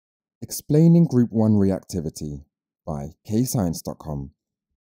Explaining Group 1 Reactivity by KayScience.com.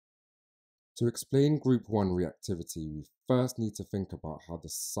 To explain Group 1 reactivity, we first need to think about how the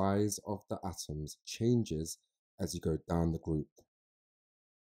size of the atoms changes as you go down the group.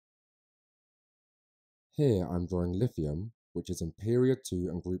 Here I'm drawing lithium, which is in period 2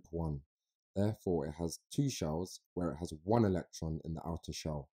 and group 1. Therefore, it has two shells where it has one electron in the outer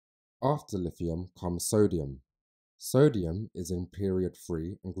shell. After lithium comes sodium. Sodium is in period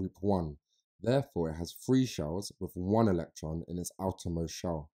 3 and group 1. Therefore, it has three shells with one electron in its outermost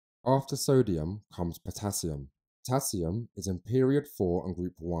shell. After sodium comes potassium. Potassium is in period 4 and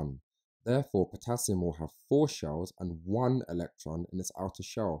group 1. Therefore, potassium will have four shells and one electron in its outer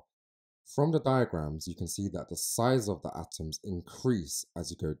shell. From the diagrams, you can see that the size of the atoms increase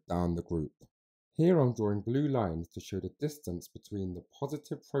as you go down the group. Here I'm drawing blue lines to show the distance between the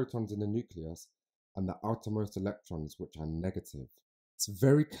positive protons in the nucleus and the outermost electrons, which are negative. It's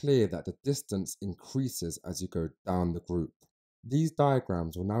very clear that the distance increases as you go down the group. These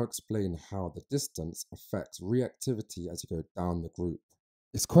diagrams will now explain how the distance affects reactivity as you go down the group.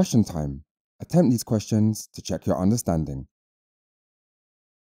 It's question time. Attempt these questions to check your understanding.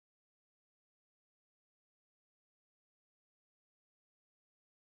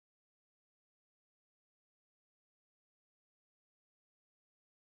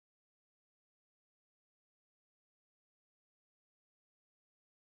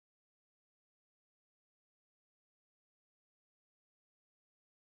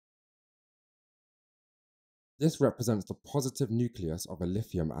 This represents the positive nucleus of a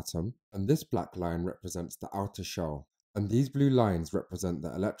lithium atom, and this black line represents the outer shell. And these blue lines represent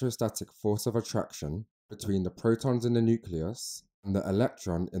the electrostatic force of attraction between the protons in the nucleus and the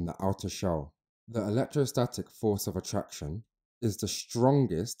electron in the outer shell. The electrostatic force of attraction is the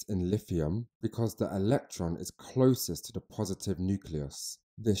strongest in lithium because the electron is closest to the positive nucleus.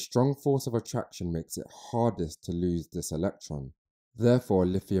 This strong force of attraction makes it hardest to lose this electron. Therefore,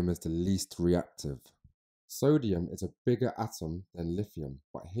 lithium is the least reactive. Sodium is a bigger atom than lithium,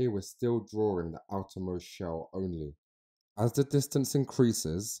 but here we're still drawing the outermost shell only. As the distance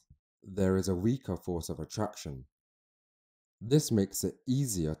increases, there is a weaker force of attraction. This makes it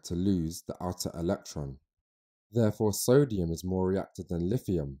easier to lose the outer electron. Therefore, sodium is more reactive than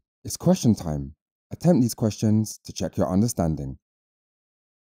lithium. It's question time. Attempt these questions to check your understanding.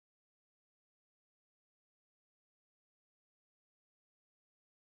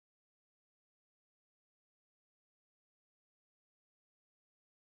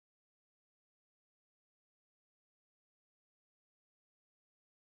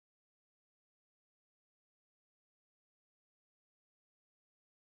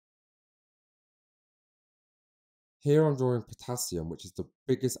 Here I'm drawing potassium, which is the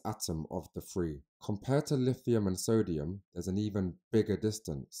biggest atom of the three. Compared to lithium and sodium, there's an even bigger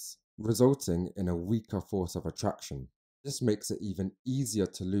distance, resulting in a weaker force of attraction. This makes it even easier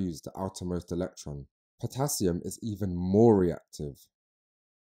to lose the outermost electron. Potassium is even more reactive.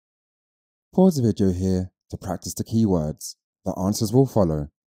 Pause the video here to practice the keywords. The answers will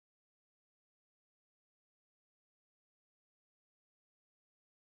follow.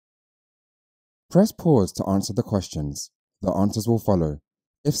 Press pause to answer the questions. The answers will follow.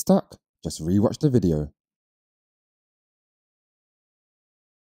 If stuck, just rewatch the video.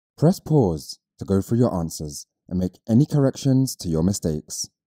 Press pause to go through your answers and make any corrections to your mistakes.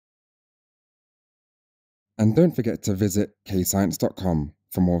 And don't forget to visit KayScience.com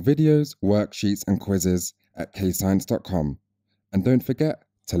for more videos, worksheets and quizzes at KayScience.com. And don't forget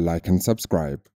to like and subscribe.